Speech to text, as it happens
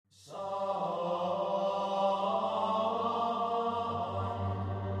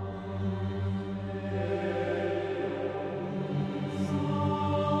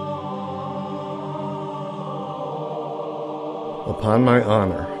Upon my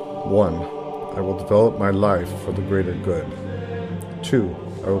honor, 1. I will develop my life for the greater good. 2.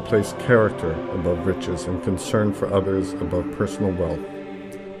 I will place character above riches and concern for others above personal wealth.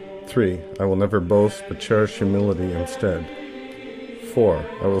 3. I will never boast but cherish humility instead. 4.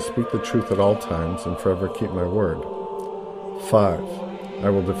 I will speak the truth at all times and forever keep my word. 5. I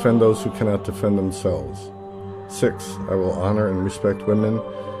will defend those who cannot defend themselves. 6. I will honor and respect women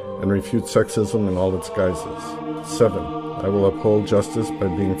and refute sexism in all its guises. 7. I will uphold justice by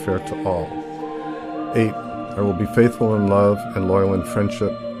being fair to all. 8. I will be faithful in love and loyal in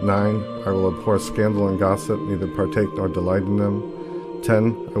friendship. 9. I will abhor scandal and gossip, neither partake nor delight in them.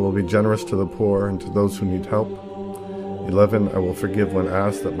 10. I will be generous to the poor and to those who need help. 11. I will forgive when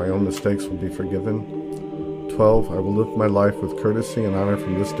asked, that my own mistakes will be forgiven. 12. I will live my life with courtesy and honor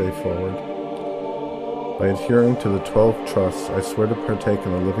from this day forward. By adhering to the 12 trusts, I swear to partake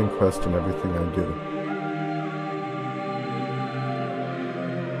in the living quest in everything I do.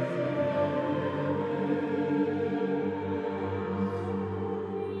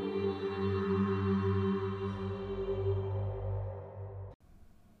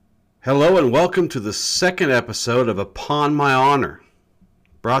 Hello and welcome to the second episode of Upon My Honor,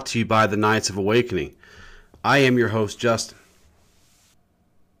 brought to you by the Knights of Awakening. I am your host, Justin.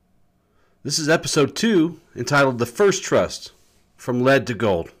 This is episode 2, entitled The First Trust, From Lead to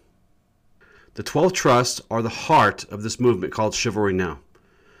Gold. The 12 trusts are the heart of this movement called Chivalry Now.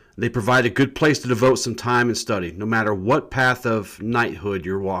 They provide a good place to devote some time and study, no matter what path of knighthood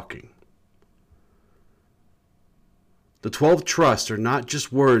you're walking. The 12 trusts are not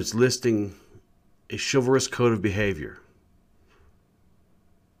just words listing a chivalrous code of behavior.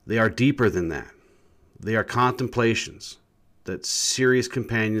 They are deeper than that. They are contemplations that serious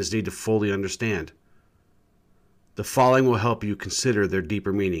companions need to fully understand. The following will help you consider their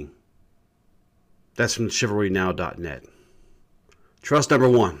deeper meaning. That's from chivalrynow.net. Trust number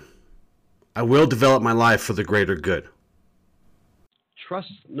 1. I will develop my life for the greater good.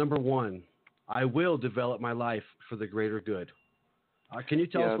 Trust number 1. I will develop my life for the greater good. Can you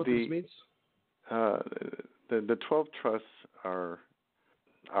tell us what this means? The 12 trusts are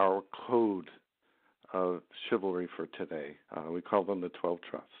our code of chivalry for today. We call them the 12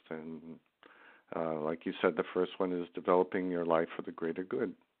 trusts. And like you said, the first one is developing your life for the greater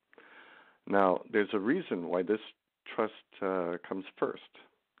good. Now, there's a reason why this trust comes first.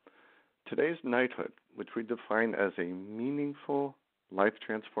 Today's knighthood, which we define as a meaningful,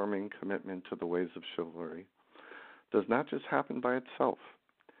 life-transforming commitment to the ways of chivalry, does not just happen by itself.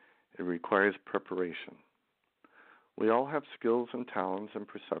 It requires preparation. We all have skills and talents and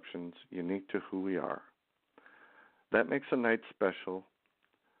perceptions unique to who we are. That makes a knight special,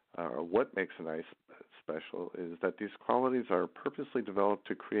 or what makes a knight special, is that these qualities are purposely developed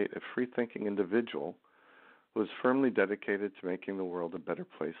to create a free-thinking individual who is firmly dedicated to making the world a better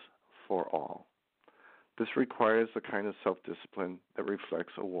place for all. This requires the kind of self-discipline that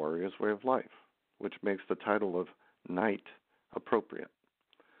reflects a warrior's way of life, which makes the title of knight appropriate.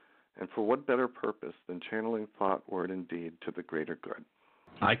 And for what better purpose than channeling thought, word, and deed to the greater good?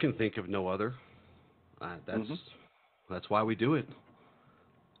 I can think of no other. That's why we do it.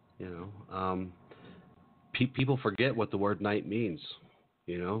 You know, people forget what the word knight means.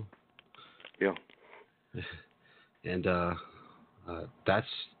 You know. Yeah. And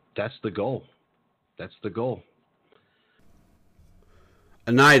that's the goal. That's the goal.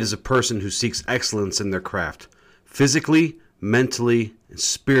 A knight is a person who seeks excellence in their craft, physically, mentally, and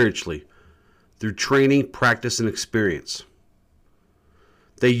spiritually, through training, practice, and experience.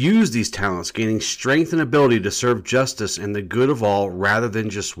 They use these talents, gaining strength and ability to serve justice and the good of all rather than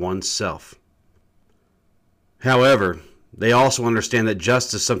just oneself. However, they also understand that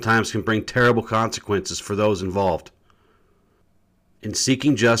justice sometimes can bring terrible consequences for those involved. In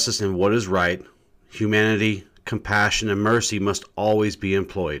seeking justice and what is right, humanity, compassion, and mercy must always be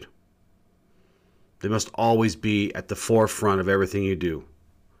employed. They must always be at the forefront of everything you do.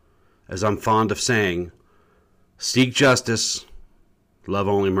 As I'm fond of saying, seek justice, love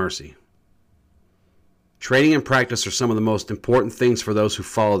only mercy. Training and practice are some of the most important things for those who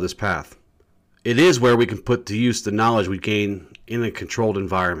follow this path. It is where we can put to use the knowledge we gain in a controlled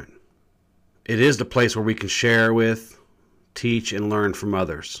environment. It is the place where we can share with, teach, and learn from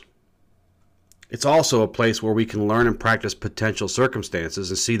others. It's also a place where we can learn and practice potential circumstances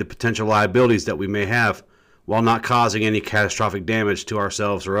and see the potential liabilities that we may have while not causing any catastrophic damage to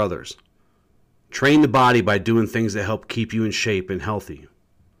ourselves or others. Train the body by doing things that help keep you in shape and healthy.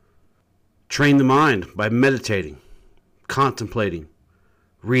 Train the mind by meditating, contemplating,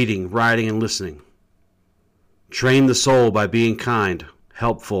 reading, writing, and listening. Train the soul by being kind,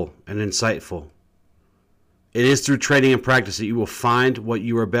 helpful, and insightful. It is through training and practice that you will find what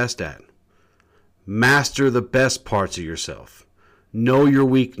you are best at. Master the best parts of yourself. Know your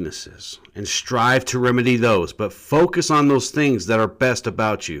weaknesses and strive to remedy those, but focus on those things that are best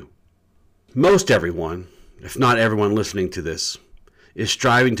about you. Most everyone, if not everyone listening to this, is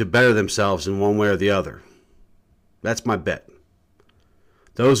striving to better themselves in one way or the other. That's my bet.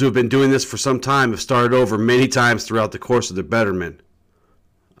 Those who have been doing this for some time have started over many times throughout the course of their betterment.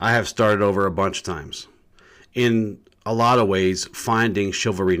 I have started over a bunch of times. In a lot of ways, finding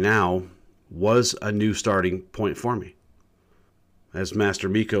Chivalry Now was a new starting point for me. As Master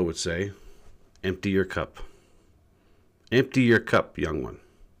Miko would say, empty your cup. Empty your cup, young one.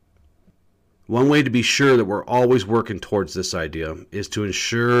 One way to be sure that we're always working towards this idea is to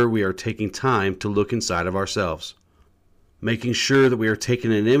ensure we are taking time to look inside of ourselves, making sure that we are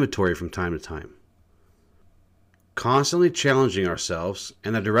taking an inventory from time to time. Constantly challenging ourselves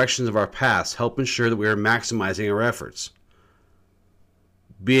and the directions of our paths help ensure that we are maximizing our efforts,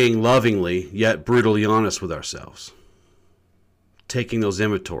 being lovingly yet brutally honest with ourselves, taking those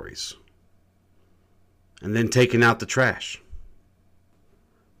inventories, and then taking out the trash.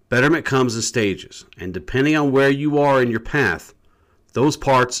 Betterment comes in stages, and depending on where you are in your path, those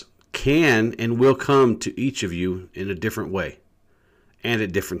parts can and will come to each of you in a different way and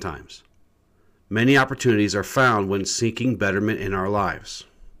at different times. Many opportunities are found when seeking betterment in our lives.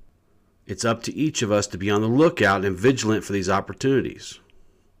 It's up to each of us to be on the lookout and vigilant for these opportunities.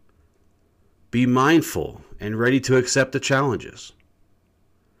 Be mindful and ready to accept the challenges.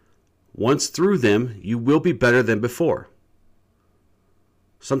 Once through them, you will be better than before.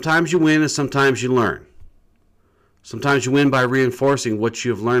 Sometimes you win and sometimes you learn. Sometimes you win by reinforcing what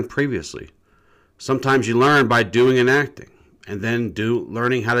you have learned previously. Sometimes you learn by doing and acting, and then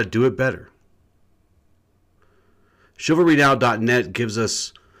learning how to do it better. ChivalryNow.net gives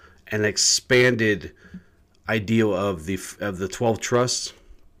us an expanded idea of the 12 trusts,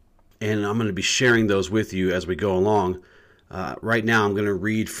 and I'm going to be sharing those with you as we go along. Right now I'm going to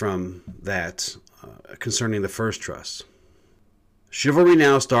read from that concerning the first trust. Chivalry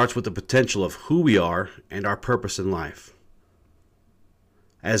Now starts with the potential of who we are and our purpose in life.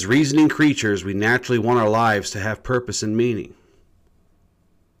 As reasoning creatures, we naturally want our lives to have purpose and meaning.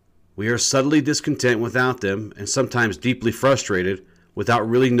 We are subtly discontent without them and sometimes deeply frustrated without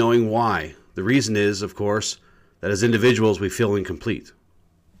really knowing why. The reason is, of course, that as individuals we feel incomplete.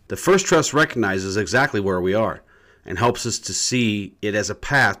 The first trust recognizes exactly where we are and helps us to see it as a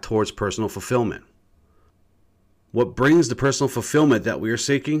path towards personal fulfillment. What brings the personal fulfillment that we are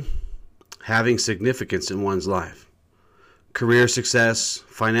seeking? Having significance in one's life. Career success,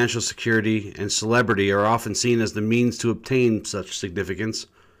 financial security, and celebrity are often seen as the means to obtain such significance,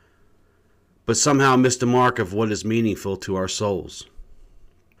 but somehow miss the mark of what is meaningful to our souls.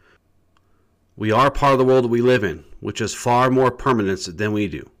 We are part of the world that we live in, which has far more permanence than we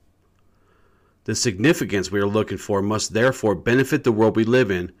do. The significance we are looking for must therefore benefit the world we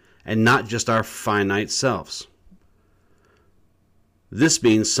live in and not just our finite selves. This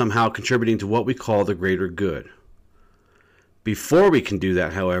means somehow contributing to what we call the greater good. Before we can do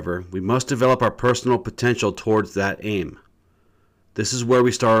that, however, we must develop our personal potential towards that aim. This is where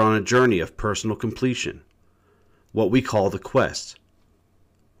we start on a journey of personal completion, what we call the quest,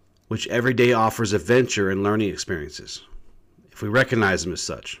 which every day offers adventure and learning experiences, if we recognize them as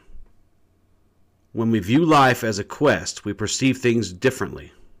such. When we view life as a quest, we perceive things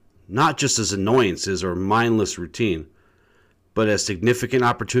differently, not just as annoyances or mindless routine, but as significant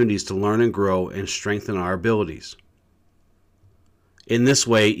opportunities to learn and grow and strengthen our abilities. In this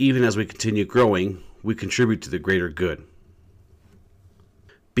way, even as we continue growing, we contribute to the greater good.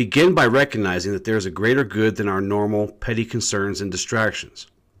 Begin by recognizing that there is a greater good than our normal, petty concerns and distractions.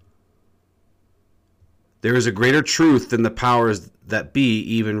 There is a greater truth than the powers that be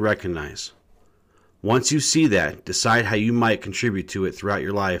even recognize. Once you see that, decide how you might contribute to it throughout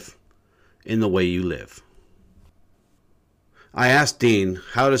your life in the way you live. I asked Dean,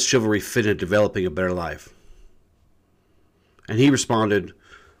 how does chivalry fit in developing a better life? And he responded,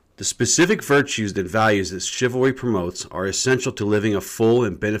 the specific virtues and values that chivalry promotes are essential to living a full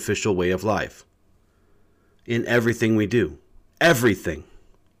and beneficial way of life. In everything we do. Everything.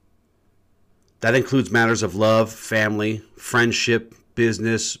 That includes matters of love, family, friendship,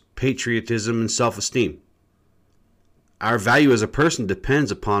 business, patriotism, and self-esteem. Our value as a person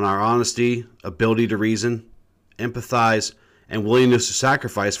depends upon our honesty, ability to reason, empathize, and willingness to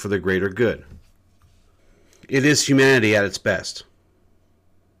sacrifice for the greater good. It is humanity at its best.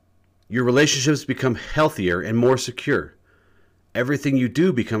 Your relationships become healthier and more secure. Everything you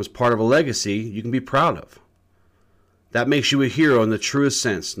do becomes part of a legacy you can be proud of. That makes you a hero in the truest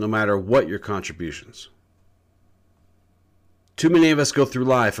sense, no matter what your contributions. Too many of us go through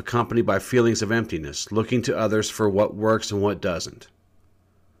life accompanied by feelings of emptiness, looking to others for what works and what doesn't.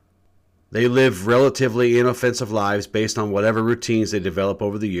 They live relatively inoffensive lives based on whatever routines they develop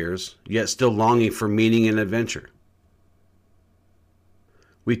over the years, yet still longing for meaning and adventure.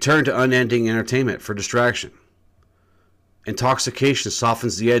 We turn to unending entertainment for distraction. Intoxication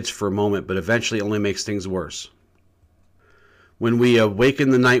softens the edge for a moment, but eventually only makes things worse. When we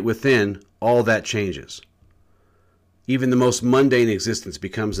awaken the night within, all that changes. Even the most mundane existence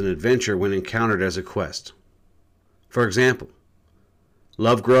becomes an adventure when encountered as a quest. For example,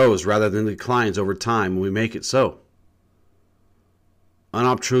 love grows rather than declines over time when we make it so.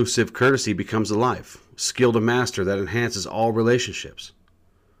 Unobtrusive courtesy becomes a life, skill to master that enhances all relationships.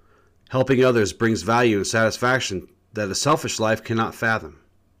 Helping others brings value and satisfaction that a selfish life cannot fathom.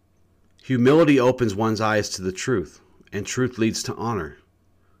 Humility opens one's eyes to the truth, and truth leads to honor.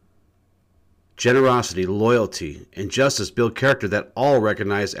 Generosity, loyalty, and justice build character that all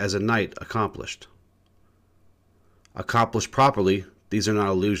recognize as a knight accomplished. Accomplished properly, these are not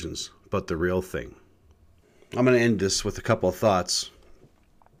illusions, but the real thing. I'm going to end this with a couple of thoughts.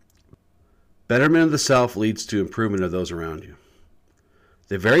 Betterment of the self leads to improvement of those around you.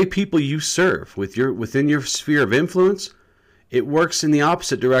 The very people you serve within your sphere of influence, it works in the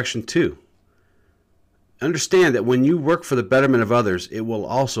opposite direction too. Understand that when you work for the betterment of others, it will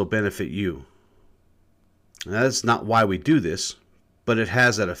also benefit you. Now, that's not why we do this, but it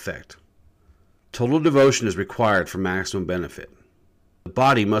has that effect. Total devotion is required for maximum benefit. The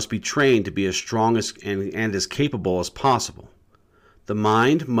body must be trained to be as strong and as capable as possible. The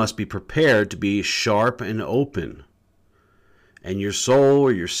mind must be prepared to be sharp and open. And your soul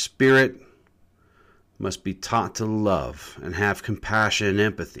or your spirit must be taught to love and have compassion and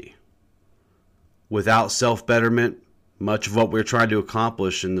empathy. Without self-betterment, much of what we're trying to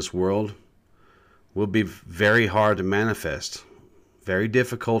accomplish in this world will be very hard to manifest, very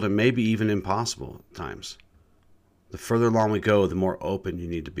difficult, and maybe even impossible at times. The further along we go, the more open you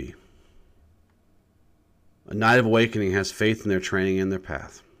need to be. A Knight of Awakening has faith in their training and their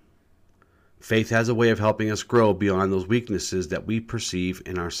path. Faith has a way of helping us grow beyond those weaknesses that we perceive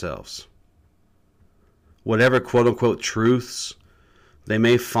in ourselves. Whatever quote-unquote truths they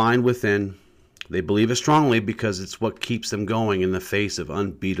may find within, they believe it strongly because it's what keeps them going in the face of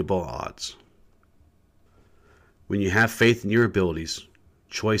unbeatable odds. When you have faith in your abilities,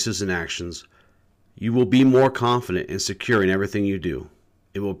 choices, and actions, you will be more confident and secure in everything you do.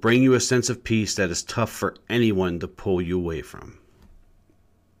 It will bring you a sense of peace that is tough for anyone to pull you away from.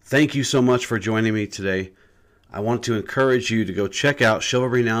 Thank you so much for joining me today. I want to encourage you to go check out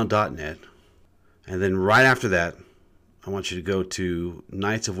chivalrynow.net. And then right after that, I want you to go to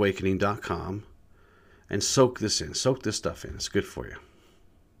knightsofawakening.com and soak this in. Soak this stuff in. It's good for you.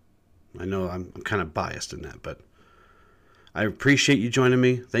 I know I'm kind of biased in that, but I appreciate you joining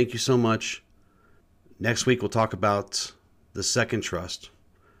me. Thank you so much. Next week, we'll talk about the second trust.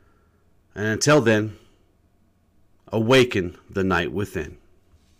 And until then, awaken the knight within.